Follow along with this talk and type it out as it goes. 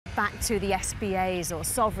back to the SBAs, or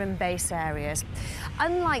sovereign base areas.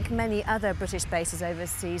 Unlike many other British bases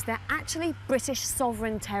overseas, they're actually British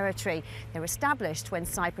sovereign territory. They were established when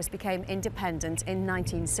Cyprus became independent in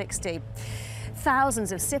 1960.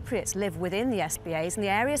 Thousands of Cypriots live within the SBAs, and the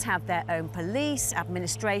areas have their own police,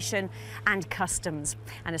 administration and customs.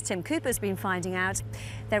 And as Tim Cooper's been finding out,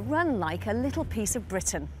 they're run like a little piece of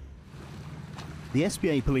Britain. The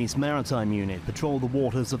SBA Police Maritime Unit patrol the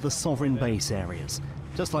waters of the sovereign base areas.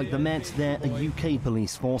 Just like the Met, they're a UK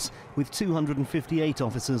police force with 258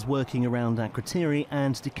 officers working around Akrotiri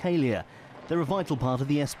and Dhekelia. They're a vital part of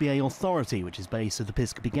the SBA authority, which is based at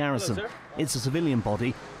Episkopi garrison. It's a civilian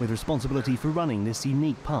body with responsibility for running this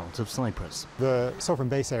unique part of Cyprus. The sovereign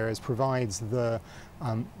base areas provides the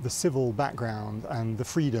civil background and the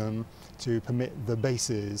freedom to permit the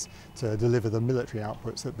bases to deliver the military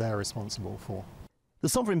outputs that they're responsible for. The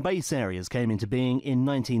sovereign base areas came into being in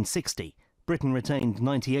 1960. Britain retained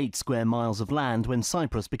 98 square miles of land when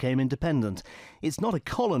Cyprus became independent. It's not a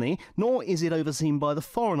colony, nor is it overseen by the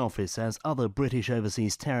Foreign Office, as other British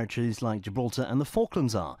overseas territories like Gibraltar and the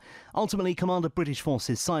Falklands are. Ultimately, Commander British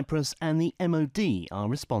Forces Cyprus and the MOD are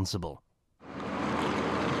responsible.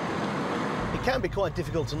 It can be quite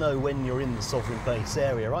difficult to know when you're in the sovereign base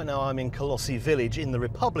area. Right now I'm in Colossi village in the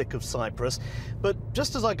Republic of Cyprus, but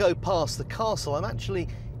just as I go past the castle, I'm actually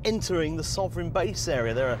entering the sovereign base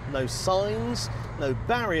area. There are no signs, no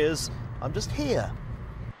barriers, I'm just here.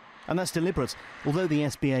 And that's deliberate. Although the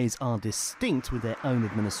SBAs are distinct with their own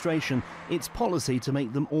administration, it's policy to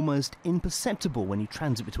make them almost imperceptible when you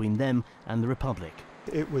transit between them and the Republic.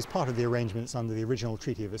 It was part of the arrangements under the original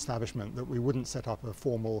Treaty of Establishment that we wouldn't set up a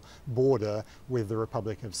formal border with the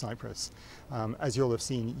Republic of Cyprus. As you'll have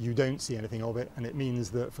seen, you don't see anything of it, and it means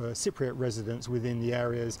that for Cypriot residents within the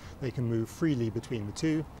areas, they can move freely between the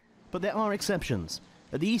two. But there are exceptions.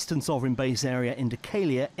 At the eastern sovereign base area in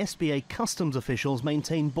Dhekelia, SBA customs officials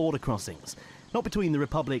maintain border crossings. Not between the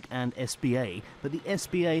Republic and SBA, but the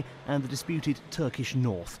SBA and the disputed Turkish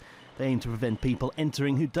North. They aim to prevent people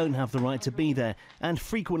entering who don't have the right to be there and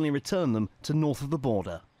frequently return them to north of the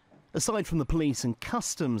border. Aside from the police and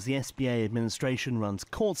customs, the SBA administration runs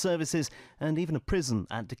court services and even a prison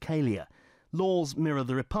at Dhekelia. Laws mirror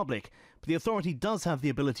the Republic, but the authority does have the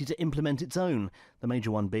ability to implement its own, the major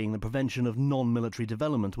one being the prevention of non-military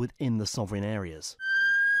development within the sovereign areas.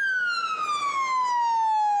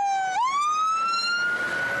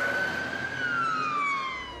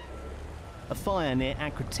 A fire near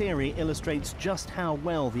Akrotiri illustrates just how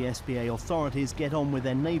well the SBA authorities get on with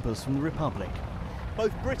their neighbours from the Republic.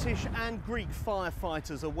 Both British and Greek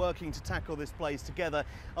firefighters are working to tackle this blaze together,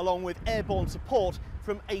 along with airborne support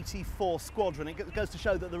from 84 Squadron. It goes to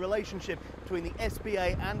show that the relationship between the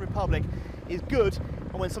SBA and Republic is good,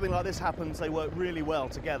 and when something like this happens, they work really well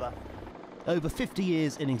together. Over 50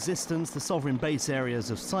 years in existence, the sovereign base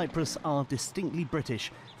areas of Cyprus are distinctly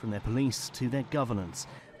British, from their police to their governance.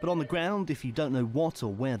 But on the ground, if you don't know what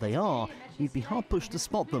or where they are, you'd be hard-pushed to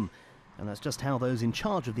spot them. And that's just how those in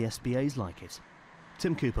charge of the SBAs like it.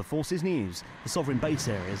 Tim Cooper, Forces News, the sovereign base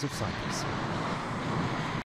areas of Cyprus.